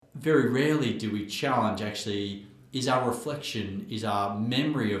very rarely do we challenge actually, is our reflection, is our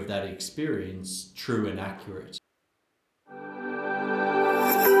memory of that experience true and accurate?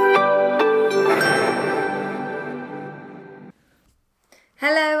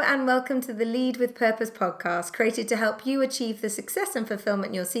 Hello and welcome to the Lead with Purpose podcast, created to help you achieve the success and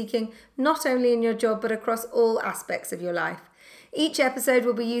fulfillment you're seeking, not only in your job but across all aspects of your life. Each episode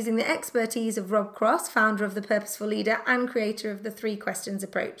will be using the expertise of Rob Cross, founder of The Purposeful Leader and creator of the 3 Questions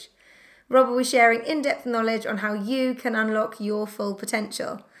approach. Rob will be sharing in-depth knowledge on how you can unlock your full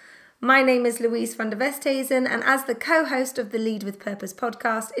potential. My name is Louise van der Westhuizen, and as the co-host of the Lead with Purpose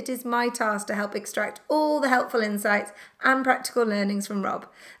podcast, it is my task to help extract all the helpful insights and practical learnings from Rob,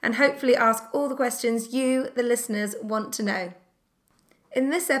 and hopefully ask all the questions you, the listeners, want to know. In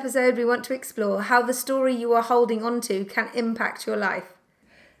this episode, we want to explore how the story you are holding onto can impact your life.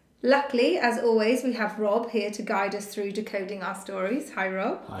 Luckily, as always, we have Rob here to guide us through decoding our stories. Hi,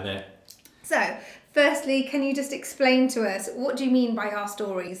 Rob. Hi there. So, firstly, can you just explain to us, what do you mean by our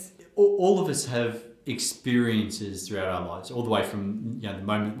stories? All of us have experiences throughout our lives, all the way from the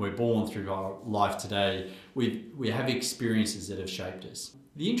moment we're born through our life today. We have experiences that have shaped us.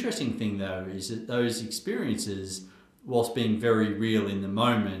 The interesting thing, though, is that those experiences, whilst being very real in the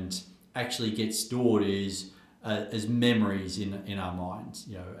moment, actually get stored as memories in our minds,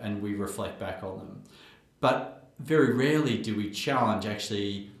 and we reflect back on them. But very rarely do we challenge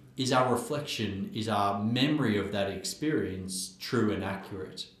actually, is our reflection, is our memory of that experience true and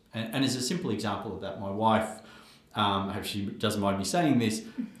accurate? And as a simple example of that, my wife, I hope she doesn't mind me saying this,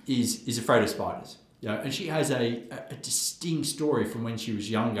 is afraid of spiders. And she has a distinct story from when she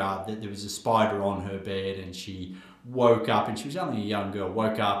was younger, that there was a spider on her bed and she woke up, and she was only a young girl,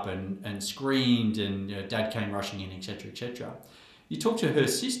 woke up and screamed, and dad came rushing in, etc., etc. You talk to her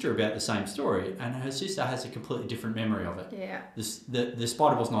sister about the same story, and her sister has a completely different memory of it. Yeah. The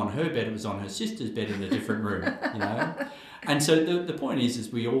spider wasn't on her bed, it was on her sister's bed in a different room, And so the point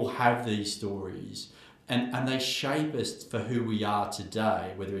is we all have these stories, and they shape us for who we are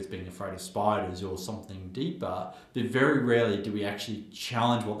today, whether it's being afraid of spiders or something deeper. But very rarely do we actually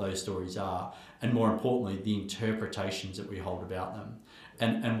challenge what those stories are, and more importantly, the interpretations that we hold about them.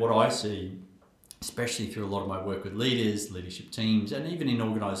 And what I see, especially through a lot of my work with leaders, leadership teams, and even in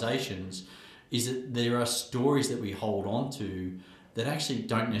organisations, is that there are stories that we hold on to that actually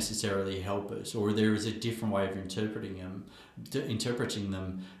don't necessarily help us, or there is a different way of interpreting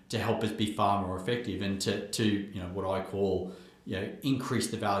them to help us be far more effective, and to what I call increase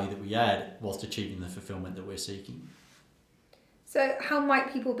the value that we add whilst achieving the fulfillment that we're seeking. So how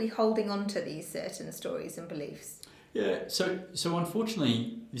might people be holding on to these certain stories and beliefs? Yeah, so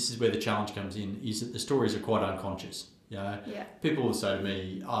unfortunately, this is where the challenge comes in, is that the stories are quite unconscious. People will say to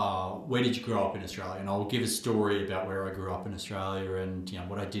me, where did you grow up in Australia? And I'll give a story about where I grew up in Australia, and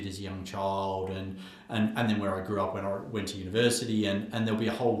what I did as a young child, and then where I grew up when I went to university, and there'll be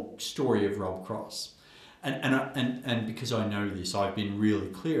a whole story of Rob Cross. And because I know this, I've been really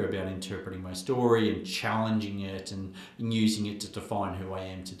clear about interpreting my story and challenging it and using it to define who I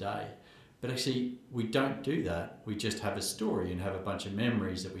am today. But actually, we don't do that. We just have a story and have a bunch of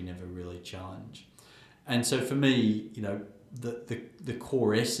memories that we never really challenge. And so for me, the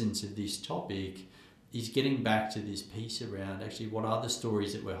core essence of this topic is getting back to this piece around actually what are the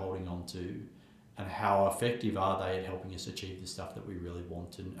stories that we're holding on to, and how effective are they at helping us achieve the stuff that we really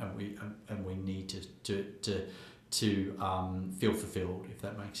want and we need to feel fulfilled, if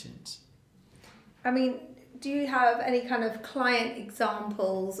that makes sense. I mean, do you have any kind of client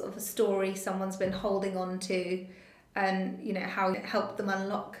examples of a story someone's been holding on to, and how it helped them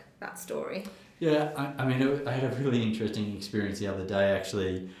unlock that story? Yeah, I had a really interesting experience the other day,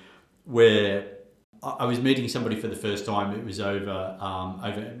 actually, where I was meeting somebody for the first time. It was over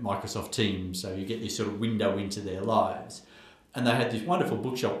Microsoft Teams, so you get this sort of window into their lives. And they had this wonderful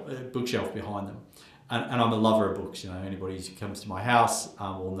bookshelf behind them. And I'm a lover of books. Anybody who comes to my house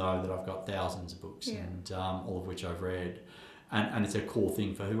will know that I've got thousands of books, and all of which I've read. And it's a core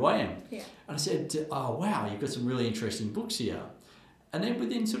thing for who I am. Yeah. And I said, oh, wow, you've got some really interesting books here. And then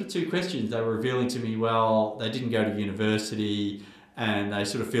within sort of 2 questions, they were revealing to me, well, they didn't go to university, and they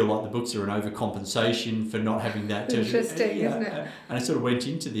sort of feel like the books are an overcompensation for not having that. Interesting, isn't it? And I sort of went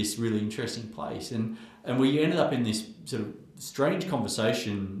into this really interesting place. And we ended up in this sort of strange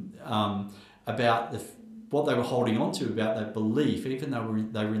conversation about what they were holding on to, about that belief, even though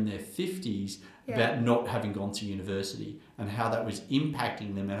they were in their 50s, about not having gone to university and how that was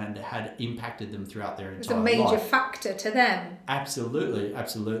impacting them and had impacted them throughout their entire life. It's a major factor to them. Absolutely,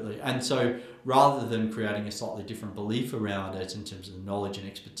 absolutely. And so rather than creating a slightly different belief around it in terms of knowledge and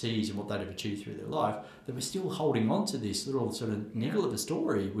expertise and what they'd have achieved through their life, they were still holding on to this little sort of niggle of a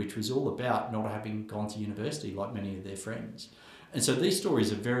story, which was all about not having gone to university like many of their friends. And so these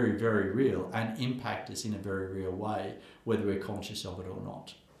stories are very, very real and impact us in a very real way, whether we're conscious of it or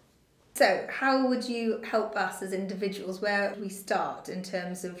not. So how would you help us as individuals? Where would we start in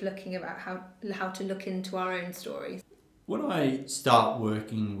terms of looking about how to look into our own stories? When I start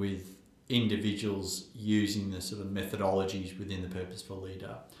working with individuals using the sort of methodologies within the Purposeful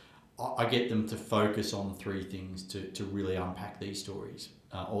Leader, I get them to focus on three things to really unpack these stories,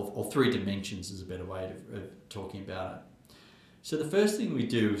 or three dimensions is a better way of talking about it. So the first thing we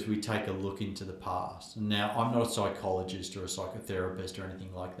do is we take a look into the past. And now, I'm not a psychologist or a psychotherapist or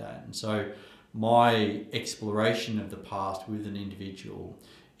anything like that. And so my exploration of the past with an individual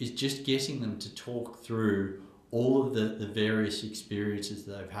is just getting them to talk through all of the various experiences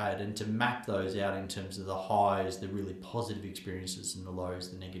that they've had and to map those out in terms of the highs, the really positive experiences, and the lows,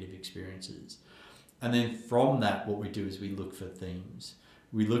 the negative experiences. And then from that, what we do is we look for themes.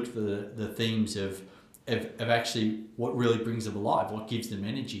 We look for the themes of actually what really brings them alive, what gives them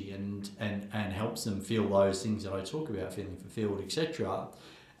energy and helps them feel those things that I talk about, feeling fulfilled, etc.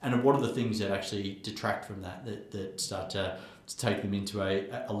 And what are the things that actually detract from that start to take them into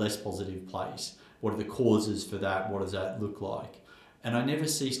a less positive place? What are the causes for that? What does that look like? And I never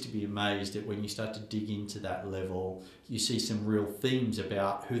cease to be amazed at when you start to dig into that level, you see some real themes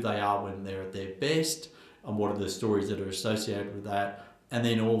about who they are when they're at their best and what are the stories that are associated with that. And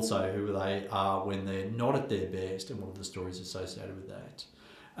then also who they are when they're not at their best and what are the stories associated with that.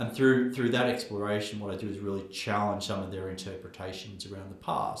 And through that exploration, what I do is really challenge some of their interpretations around the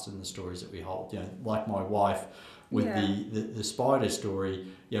past and the stories that we hold. Like my wife with the spider story,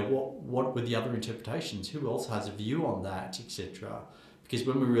 what were the other interpretations? Who else has a view on that, etc.? Because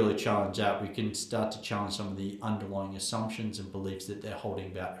when we really challenge that, we can start to challenge some of the underlying assumptions and beliefs that they're holding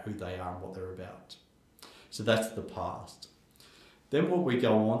about who they are and what they're about. So that's the past. Then what we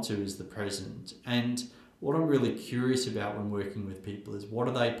go on to is the present. And what I'm really curious about when working with people is what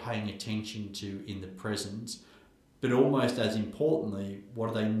are they paying attention to in the present, but almost as importantly, what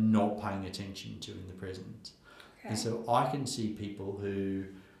are they not paying attention to in the present? Okay. And so I can see people who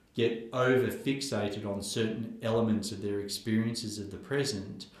get over fixated on certain elements of their experiences of the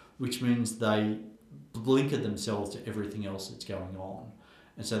present, which means they blinker themselves to everything else that's going on.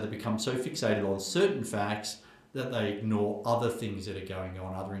 And so they become so fixated on certain facts that they ignore other things that are going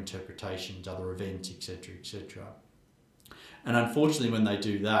on, other interpretations, other events, etc., etc. And unfortunately, when they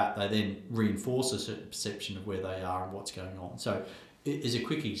do that, they then reinforce a certain perception of where they are and what's going on. So as a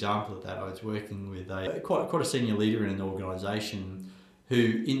quick example of that, I was working with quite a senior leader in an organisation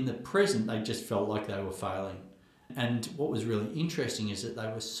who, in the present, they just felt like they were failing. And what was really interesting is that they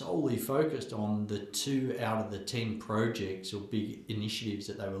were solely focused on the 2 out of the 10 projects or big initiatives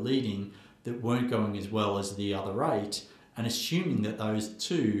that they were leading that weren't going as well as the other 8, and assuming that those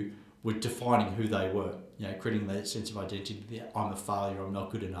 2 were defining who they were, creating that sense of identity that I'm a failure, I'm not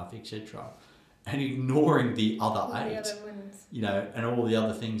good enough, etc. And ignoring the other 8, and all the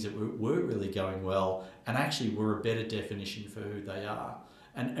other things that were really going well and actually were a better definition for who they are.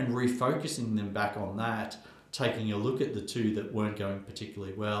 And refocusing them back on that, taking a look at the 2 that weren't going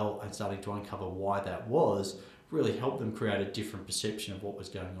particularly well and starting to uncover why that was, really helped them create a different perception of what was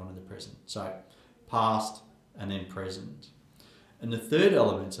going on in the present. So past and then present. And the third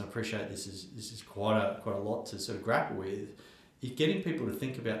element, and I appreciate this is quite a lot to sort of grapple with, is getting people to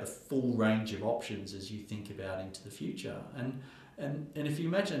think about the full range of options as you think about into the future. And if you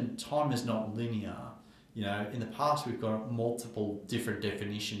imagine time is not linear, in the past we've got multiple different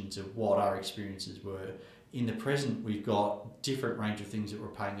definitions of what our experiences were. In the present we've got different range of things that we're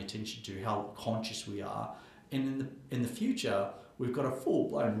paying attention to, how conscious we are. And in the future, we've got a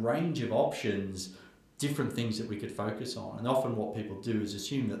full-blown range of options, different things that we could focus on. And often what people do is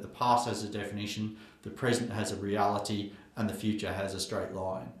assume that the past has a definition, the present has a reality, and the future has a straight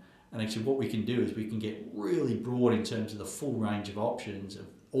line. And actually what we can do is we can get really broad in terms of the full range of options of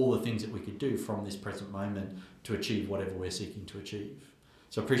all the things that we could do from this present moment to achieve whatever we're seeking to achieve.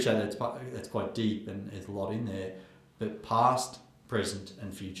 So I appreciate that's quite deep and there's a lot in there, but past, present,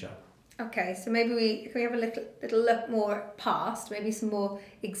 and future. Okay, so maybe we have a little look more at past, maybe some more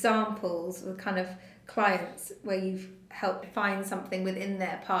examples of kind of clients where you've helped find something within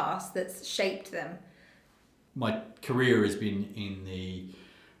their past that's shaped them. My career has been in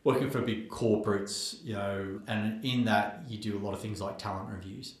working for big corporates, and in that you do a lot of things like talent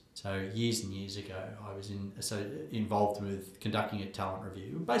reviews. So years and years ago, I was involved with conducting a talent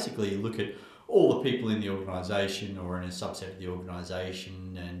review. Basically, you look at all the people in the organisation or in a subset of the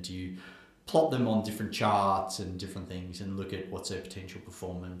organisation, and you plot them on different charts and different things and look at what's their potential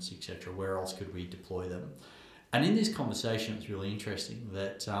performance, etc. Where else could we deploy them? And in this conversation, it's really interesting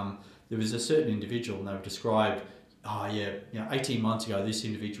that there was a certain individual, and they were described, 18 months ago, this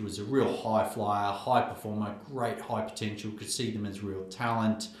individual was a real high flyer, high performer, great high potential, could see them as real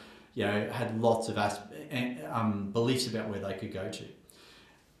talent, had lots of beliefs about where they could go to.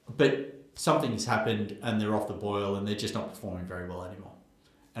 But something has happened and they're off the boil and they're just not performing very well anymore.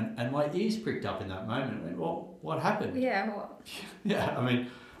 And my ears pricked up in that moment. I went, well, what happened? Yeah, what? Yeah,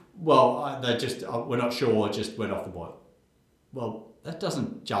 they just, we're not sure, just went off the boil. Well, that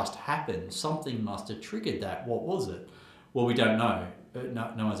doesn't just happen. Something must have triggered that. What was it? Well, we don't know.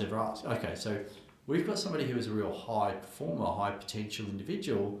 No one's ever asked. Okay, so we've got somebody who is a real high performer, high potential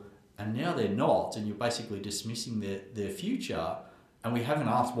individual, and now they're not, and you're basically dismissing their future, and we haven't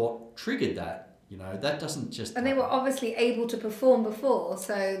asked what triggered that. That doesn't just... And they were obviously able to perform before,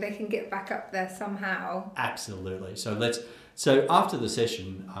 so they can get back up there somehow. Absolutely. So after the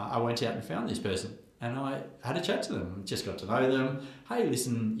session, I went out and found this person, and I had a chat to them, just got to know them. Hey,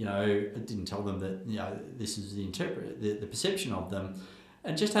 listen, I didn't tell them that, this is the perception of them,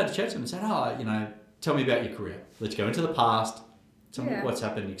 and just had a chat to them and said, tell me about your career. Let's go into the past, tell me what's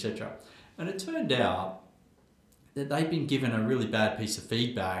happened, etc. And it turned out that they'd been given a really bad piece of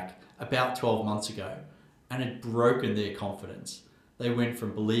feedback about 12 months ago, and had broken their confidence. They went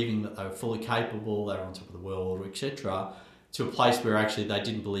from believing that they were fully capable, they were on top of the world, etc., to a place where actually they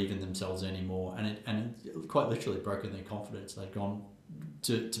didn't believe in themselves anymore, and it quite literally broken their confidence. They'd gone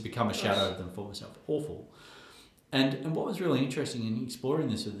to become a shadow of them for themselves. Awful. And what was really interesting in exploring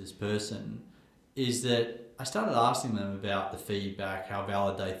this with this person is that I started asking them about the feedback, how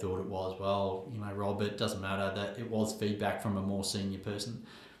valid they thought it was. Well, Rob, it doesn't matter, that it was feedback from a more senior person.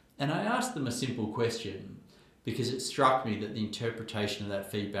 And I asked them a simple question because it struck me that the interpretation of that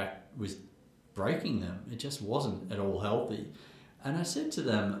feedback was breaking them. It just wasn't at all healthy. And I said to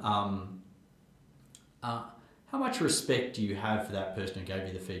them, how much respect do you have for that person who gave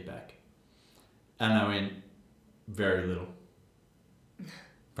you the feedback? And I went, very little.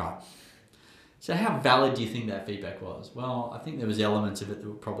 Right. So how valid do you think that feedback was? Well, I think there was elements of it that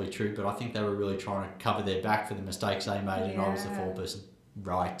were probably true, but I think they were really trying to cover their back for the mistakes they made, and I was the foreperson.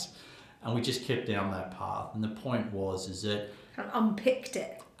 Right. And we just kept down that path. And the point is that... Kind of unpicked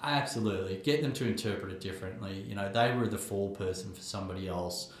it. Absolutely. Get them to interpret it differently. They were the foreperson for somebody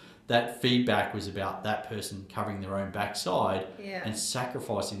else. That feedback was about that person covering their own backside and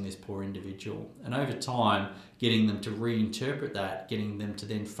sacrificing this poor individual. And over time, getting them to reinterpret that, getting them to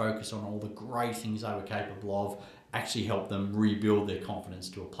then focus on all the great things they were capable of, actually help them rebuild their confidence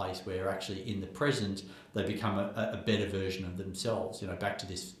to a place where actually in the present they become a better version of themselves, back to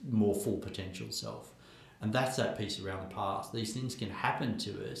this more full potential self. And that's that piece around the past. These things can happen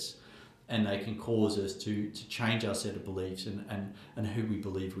to us and they can cause us to change our set of beliefs and who we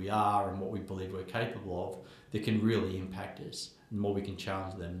believe we are and what we believe we're capable of, that can really impact us. The more we can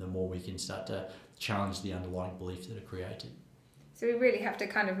challenge them, the more we can start to challenge the underlying beliefs that are created. So we really have to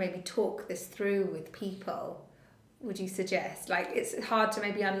kind of maybe talk this through with people, would you suggest? Like, it's hard to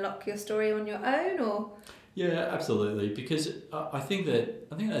maybe unlock your story on your own, or? Yeah, absolutely. Because I think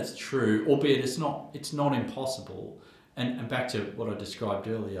that's true, albeit it's not impossible. And back to what I described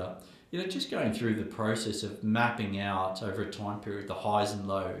earlier, just going through the process of mapping out over a time period the highs and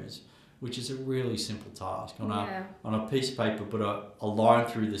lows, which is a really simple task. On a piece of paper, put a line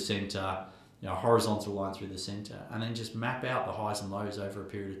through the centre, a horizontal line through the centre, and then just map out the highs and lows over a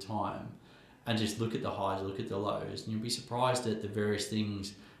period of time. And just look at the highs, look at the lows, and you'll be surprised at the various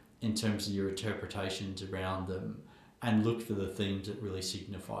things in terms of your interpretations around them, and look for the themes that really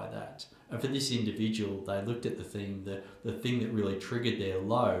signify that. And for this individual, they looked at the thing that really triggered their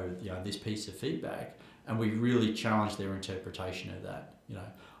low, this piece of feedback, and we really challenged their interpretation of that.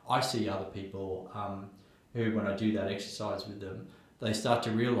 I see other people who, when I do that exercise with them, they start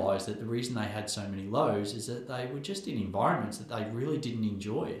to realise that the reason they had so many lows is that they were just in environments that they really didn't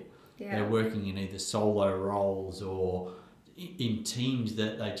enjoy. Yeah. They're working in either solo roles or in teams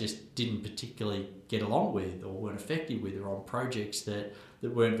that they just didn't particularly get along with or weren't effective with, or on projects that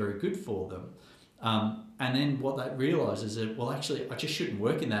weren't very good for them. And then what they realise is that, well, actually, I just shouldn't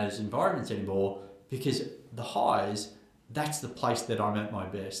work in those environments anymore, because the highs, that's the place that I'm at my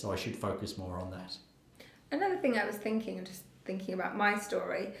best, so I should focus more on that. Another thing I was thinking, and just thinking about my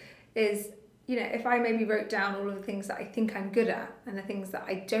story, is, if I maybe wrote down all of the things that I think I'm good at and the things that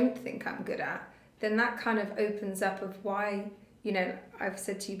I don't think I'm good at, then that kind of opens up of why you know, I've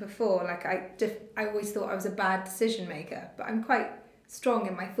said to you before, like I always thought I was a bad decision maker, but I'm quite strong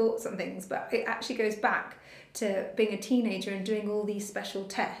in my thoughts on things. But it actually goes back to being a teenager and doing all these special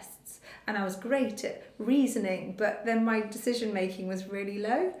tests. And I was great at reasoning, but then my decision making was really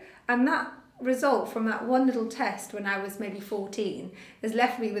low. And that result from that one little test when I was maybe 14 has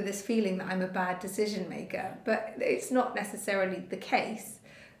left me with this feeling that I'm a bad decision maker. But it's not necessarily the case.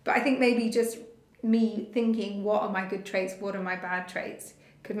 But I think maybe just me thinking, what are my good traits, what are my bad traits,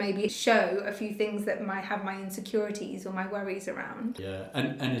 could maybe show a few things that might have my insecurities or my worries around. Yeah,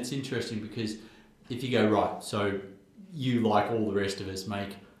 and it's interesting because if you go, right, so you, like all the rest of us,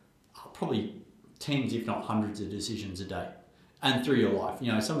 make probably tens, if not hundreds of decisions a day and through your life.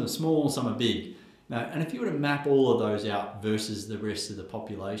 You know, some are small, some are big. Now, and if you were to map all of those out versus the rest of the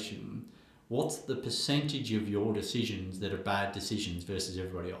population, what's the percentage of your decisions that are bad decisions versus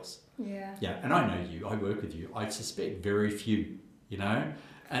everybody else? Yeah. Yeah, and I know you, I work with you. I suspect very few, you know?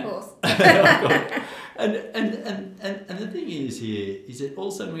 And, of course. and the thing is here is that all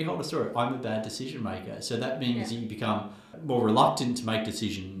of a sudden we hold a story. I'm a bad decision maker. So that means you become more reluctant to make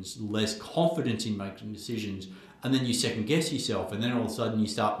decisions, less confident in making decisions, and then you second guess yourself, and then all of a sudden you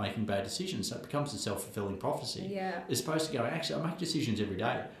start making bad decisions. So it becomes a self-fulfilling prophecy. Yeah. As opposed to going, actually, I make decisions every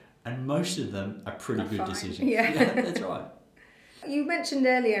day, and most of them are pretty good fine. decisions. Yeah, that's right. You mentioned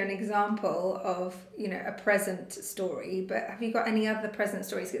earlier an example of, you know, a present story, but have you got any other present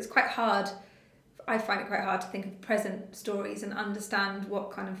stories? It's quite hard. I find it quite hard to think of present stories and understand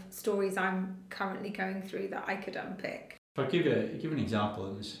what kind of stories I'm currently going through that I could unpick. If I give an example,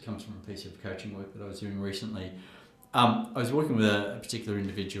 and this comes from a piece of coaching work that I was doing recently. I was working with a particular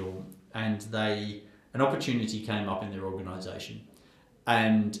individual, and an opportunity came up in their organisation,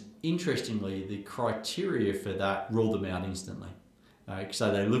 and interestingly, the criteria for that ruled them out instantly.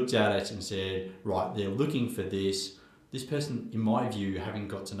 So they looked at it and said, right, they're looking for this. This person, in my view, having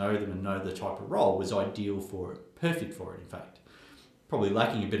got to know them and know the type of role, was ideal for it, perfect for it, in fact. Probably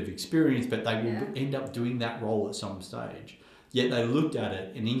lacking a bit of experience, but they will end up doing that role at some stage. Yet they looked at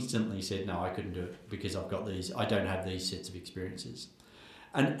it and instantly said, no, I couldn't do it because I don't have these sets of experiences.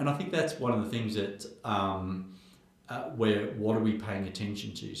 And I think that's one of the things that, what are we paying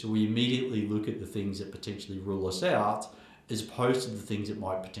attention to? So we immediately look at the things that potentially rule us out as opposed to the things that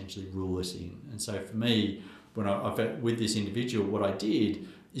might potentially rule us in. And so for me, when I've with this individual, what I did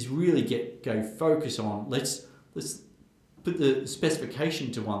is really go focus on, let's put the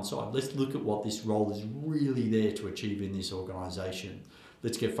specification to one side. Let's look at what this role is really there to achieve in this organisation.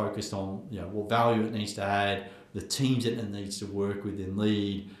 Let's get focused on, you know, what value it needs to add, the teams that it needs to work with and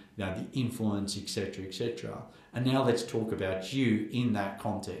lead, you know, the influence, etc., etc. And now let's talk about you in that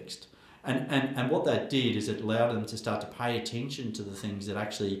context. And what that did is it allowed them to start to pay attention to the things that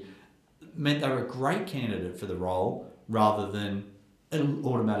actually meant they were a great candidate for the role rather than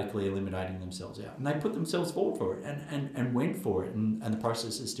automatically eliminating themselves out. And they put themselves forward for it and went for it, and the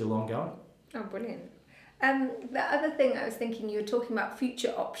process is still ongoing. Oh, brilliant. The other thing I was thinking, you were talking about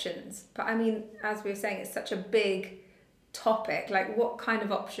future options, but I mean, as we were saying, it's such a big topic. Like, what kind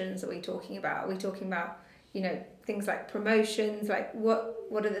of options are we talking about? Are we talking about, you know, things like promotions? Like,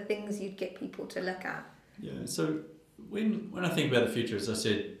 what are the things you'd get people to look at? Yeah, so when I think about the future, as I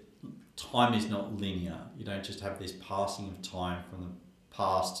said, time is not linear. You don't just have this passing of time from the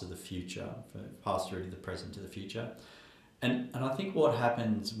past to the future, from the past through to the present to the future. And I think what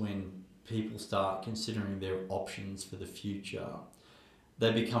happens when people start considering their options for the future,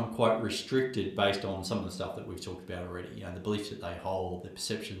 they become quite restricted based on some of the stuff that we've talked about already. You know, the beliefs that they hold, the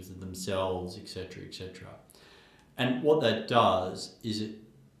perceptions of themselves, etc., etc. And what that does is it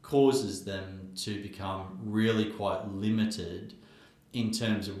causes them to become really quite limited in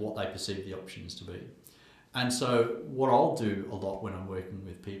terms of what they perceive the options to be. And so what I'll do a lot when I'm working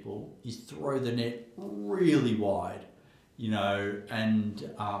with people is throw the net really wide, you know, and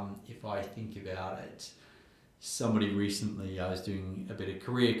if I think about it, somebody recently, I was doing a bit of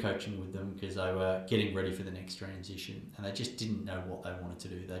career coaching with them because they were getting ready for the next transition and they just didn't know what they wanted to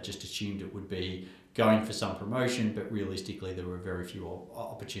do. They just assumed it would be going for some promotion, but realistically there were very few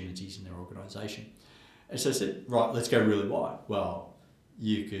opportunities in their organisation. And so I said, right, let's go really wide. Well,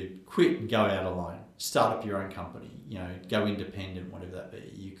 you could quit and go out alone, start up your own company, you know, go independent, whatever that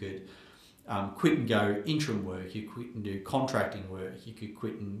be. You could quit and go interim work, you quit and do contracting work, you could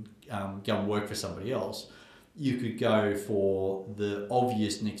quit and go and work for somebody else. You could go for the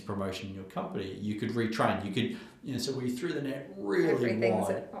obvious next promotion in your company. You could retrain. You could, you know, so we threw the net really Everything's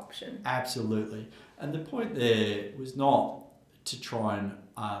wide. An option. Absolutely. And the point there was not to try and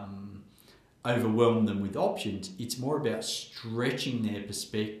overwhelm them with options. It's more about stretching their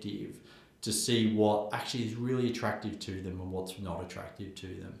perspective to see what actually is really attractive to them and what's not attractive to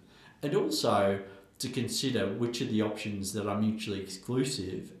them. And also to consider which of the options that are mutually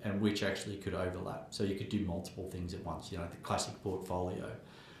exclusive and which actually could overlap. So you could do multiple things at once, the classic portfolio.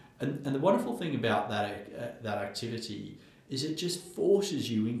 And the wonderful thing about that activity is it just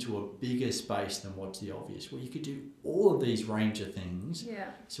forces you into a bigger space than what's the obvious, where you could do all of these range of things. Yeah.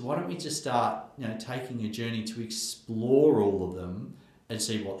 So why don't we just start, taking a journey to explore all of them and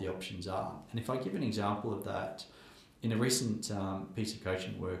see what the options are. And if I give an example of that, in a recent piece of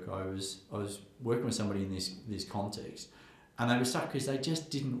coaching work, I was working with somebody in this context, and they were stuck because they just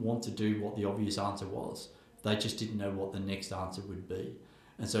didn't want to do what the obvious answer was. They just didn't know what the next answer would be.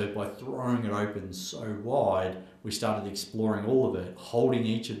 And so by throwing it open so wide, we started exploring all of it, holding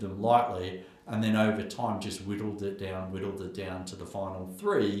each of them lightly, and then over time just whittled it down to the final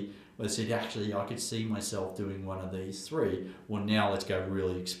three, where they said, actually, I could see myself doing one of these three. Well, now let's go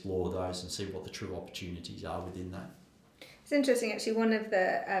really explore those and see what the true opportunities are within that. It's interesting, actually. One of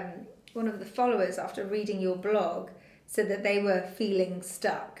the followers, after reading your blog, said that they were feeling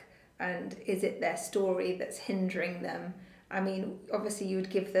stuck, and is it their story that's hindering them? I mean, obviously, you would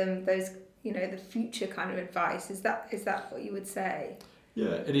give them those, the future kind of advice. Is that what you would say?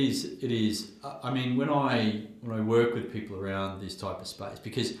 Yeah, it is. It is. I mean, when I work with people around this type of space,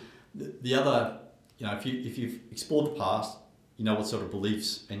 because the other, if you've explored the past, you know what sort of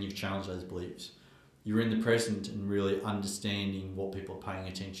beliefs, and you've challenged those beliefs. You're in the present and really understanding what people are paying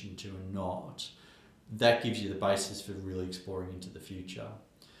attention to and not. That gives you the basis for really exploring into the future.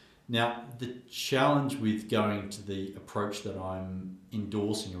 Now, the challenge with going to the approach that I'm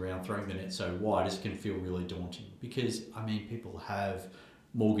endorsing around throwing the net so wide is it can feel really daunting, because, people have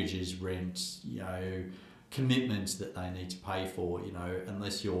mortgages, rents, commitments that they need to pay for,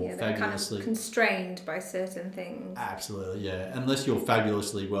 unless you're fabulously... kind of constrained by certain things. Absolutely, yeah. Unless you're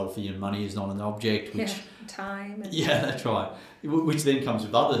fabulously wealthy and money is not an object, which... time. Yeah, that's right. Which then comes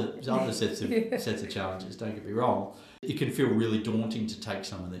with other sets of challenges, don't get me wrong. It can feel really daunting to take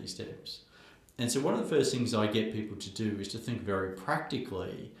some of these steps. And so one of the first things I get people to do is to think very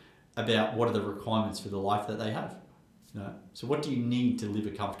practically about what are the requirements for the life that they have. So what do you need to live a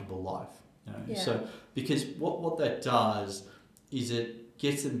comfortable life? So because what that does is it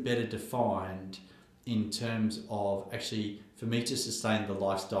gets them better defined in terms of, actually, for me to sustain the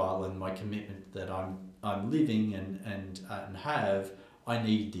lifestyle and my commitment that I'm living and have, I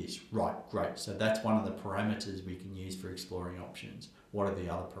need this. Right, great. So that's one of the parameters we can use for exploring options. What are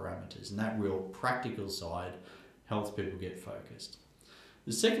the other parameters? And that real practical side helps people get focused.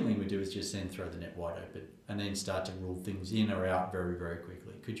 The second thing we do is just then throw the net wide open and then start to rule things in or out very, very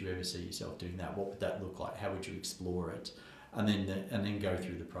quickly. Could you ever see yourself doing that? What would that look like? How would you explore it? And then go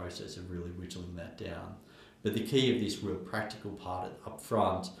through the process of really whittling that down. But the key of this real practical part up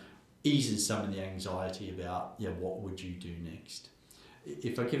front eases some of the anxiety about, what would you do next?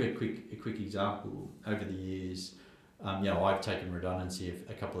 If I give a quick example, over the years, I've taken redundancy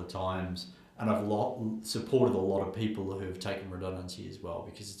a couple of times, and I've supported a lot of people who have taken redundancy as well,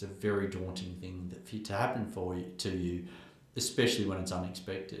 because it's a very daunting thing to happen to you, especially when it's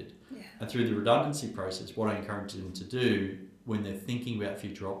unexpected. Yeah. And through the redundancy process, what I encourage them to do when they're thinking about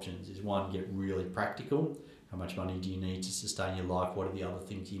future options is, one, get really practical. How much money do you need to sustain your life? What are the other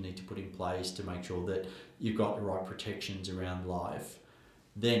things you need to put in place to make sure that you've got the right protections around life?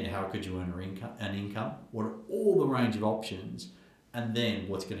 Then how could you earn an income? What are all the range of options? And then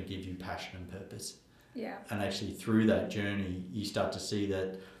what's going to give you passion and purpose? Yeah. And actually through that journey, you start to see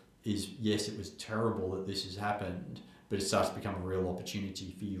that yes, it was terrible that this has happened, but it starts to become a real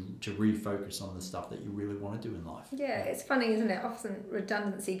opportunity for you to refocus on the stuff that you really want to do in life. Yeah, it's funny, isn't it? Often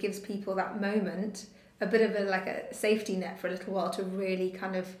redundancy gives people that moment, a bit of a safety net for a little while to really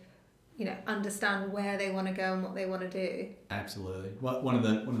kind of, understand where they want to go and what they want to do. Absolutely. One of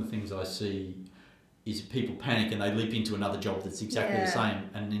the things I see is people panic and they leap into another job that's exactly the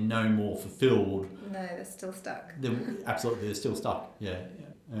same, and they're no more fulfilled. No, they're still stuck. They're still stuck. Yeah.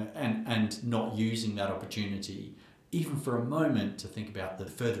 And not using that opportunity, even for a moment, to think about the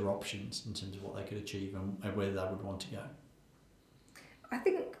further options in terms of what they could achieve and where they would want to go. I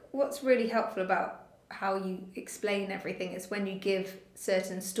think what's really helpful about how you explain everything is when you give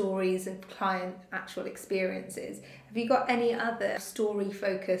certain stories and client actual experiences. Have you got any other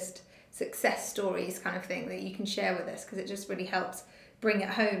story-focused success stories kind of thing that you can share with us? Because it just really helps bring it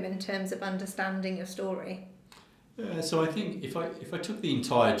home in terms of understanding your story. So I think if I took the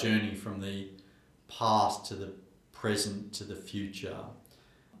entire journey from the past to the present to the future,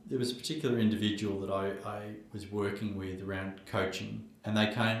 there was a particular individual that I was working with around coaching, and they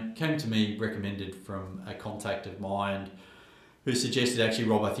came to me recommended from a contact of mine who suggested, actually,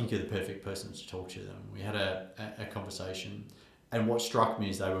 Rob, I think you're the perfect person to talk to them. We had a conversation, and what struck me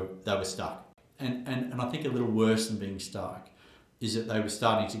is they were stuck. And I think a little worse than being stuck is that they were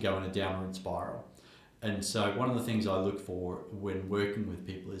starting to go in a downward spiral. And so one of the things I look for when working with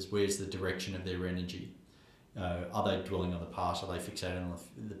people is, where's the direction of their energy? Are they dwelling on the past? Are they fixated on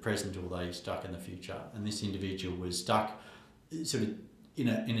the present? Or are they stuck in the future? And this individual was stuck sort of in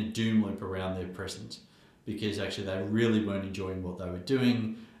a doom loop around their present, because actually they really weren't enjoying what they were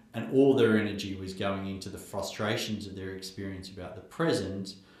doing, and all their energy was going into the frustrations of their experience about the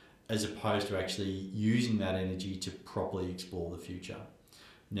present, as opposed to actually using that energy to properly explore the future.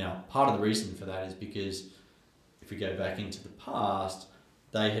 Now, part of the reason for that is because if we go back into the past,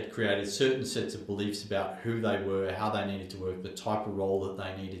 they had created certain sets of beliefs about who they were, how they needed to work, the type of role that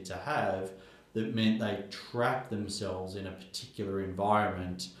they needed to have, that meant they trapped themselves in a particular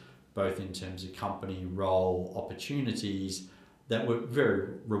environment, both in terms of company, role, opportunities, that were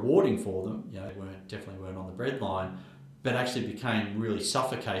very rewarding for them. They definitely weren't on the breadline, but actually became really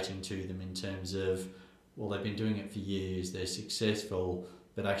suffocating to them in terms of, well, they've been doing it for years, they're successful,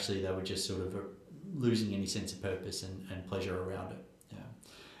 but actually they were just sort of losing any sense of purpose and pleasure around it.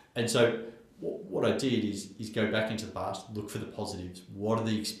 And so what I did is go back into the past, look for the positives. What are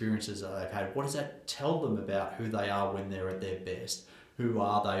the experiences that they've had? What does that tell them about who they are when they're at their best? Who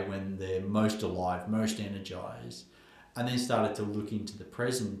are they when they're most alive, most energized? And then started to look into the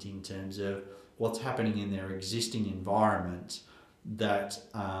present in terms of what's happening in their existing environment that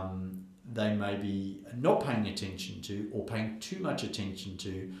they may be not paying attention to, or paying too much attention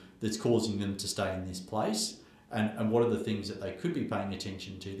to, that's causing them to stay in this place. And what are the things that they could be paying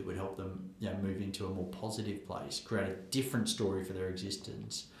attention to that would help them move into a more positive place, create a different story for their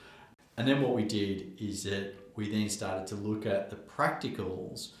existence. And then what we did is that we then started to look at the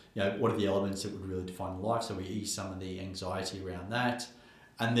practicals, what are the elements that would really define life, so we ease some of the anxiety around that,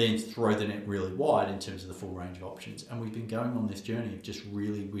 and then throw the net really wide in terms of the full range of options. And we've been going on this journey of just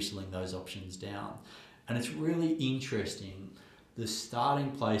really whistling those options down. And it's really interesting. The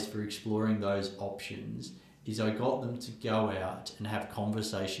starting place for exploring those options is I got them to go out and have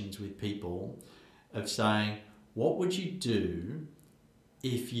conversations with people of saying, what would you do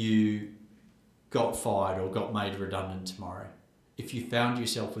if you got fired or got made redundant tomorrow? If you found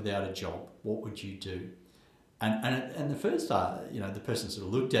yourself without a job, what would you do? And the first, the person sort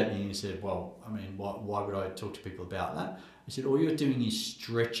of looked at me and said, well, I mean, why would I talk to people about that? I said, all you're doing is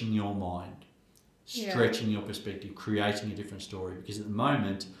stretching your mind, stretching your perspective, creating a different story. Because at the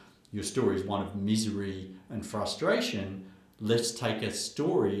moment, your story is one of misery and frustration. Let's take a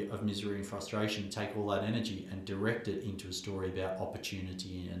story of misery and frustration, take all that energy and direct it into a story about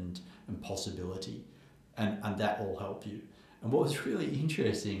opportunity and possibility. And that will help you. And what was really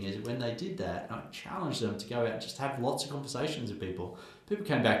interesting is when they did that, I challenged them to go out and just have lots of conversations with people. People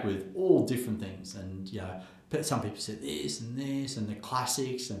came back with all different things. And, some people said this and the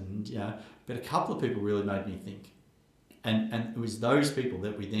classics. And, but a couple of people really made me think. And it was those people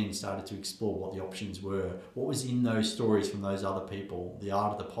that we then started to explore what the options were, what was in those stories from those other people, the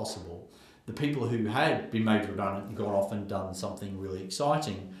art of the possible. The people who had been made redundant and gone off and done something really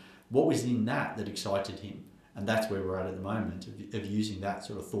exciting, what was in that excited him? And that's where we're at the moment, of using that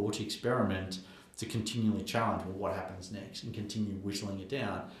sort of thought experiment to continually challenge, well, what happens next, and continue whistling it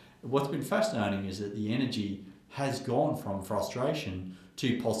down. What's been fascinating is that the energy has gone from frustration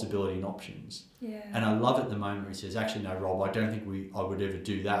to possibility and options. Yeah. And I love it at the moment where he says, actually, no, Rob, I don't think I would ever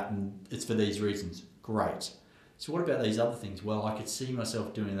do that, and it's for these reasons. Great. So what about these other things? Well, I could see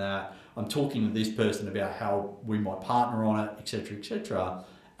myself doing that. I'm talking to this person about how we might partner on it, etc., etc.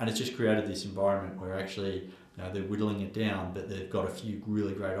 And it's just created this environment where actually they're whittling it down, but they've got a few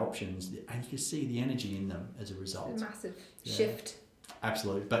really great options, and you can see the energy in them as a result. It's a massive shift.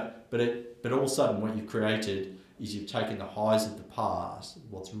 Absolutely. But all of a sudden what you've created is you've taken the highs of the past,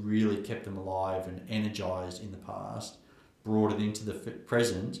 what's really kept them alive and energized in the past, brought it into the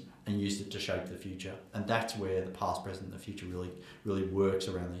present and used it to shape the future. And that's where the past, present and the future really works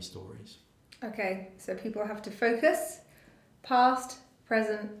around these stories. Okay, so people have to focus, past,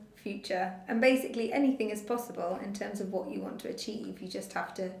 present, future, and basically anything is possible in terms of what you want to achieve. You just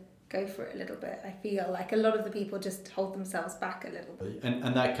have to go for it a little bit. I feel like a lot of the people just hold themselves back a little bit.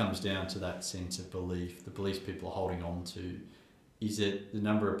 And that comes down to that sense of belief. The beliefs people are holding on to is that the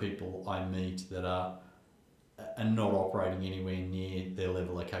number of people I meet that are not operating anywhere near their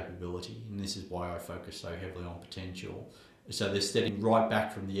level of capability. And this is why I focus so heavily on potential. So they're stepping right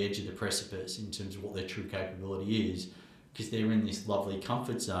back from the edge of the precipice in terms of what their true capability is, because they're in this lovely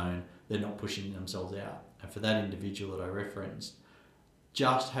comfort zone. They're not pushing themselves out. And for that individual that I referenced,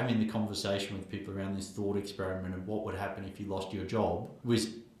 just having the conversation with people around this thought experiment of what would happen if you lost your job was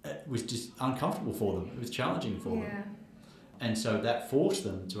just uncomfortable for them. It was challenging for them. And so that forced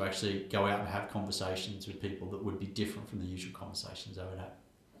them to actually go out and have conversations with people that would be different from the usual conversations they would have.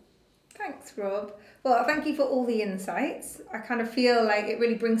 Thanks, Rob. Well, thank you for all the insights. I kind of feel like it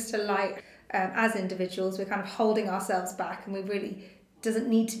really brings to light as individuals, we're kind of holding ourselves back, and we really doesn't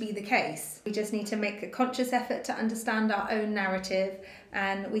need to be the case. We just need to make a conscious effort to understand our own narrative,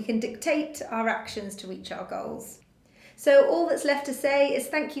 and we can dictate our actions to reach our goals. So all that's left to say is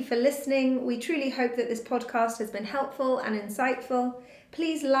thank you for listening. We truly hope that this podcast has been helpful and insightful.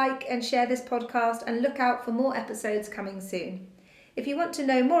 Please like and share this podcast and look out for more episodes coming soon. If you want to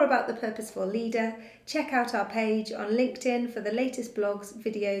know more about the Purposeful Leader, check out our page on LinkedIn for the latest blogs,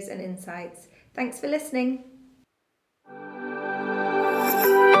 videos and insights. Thanks for listening.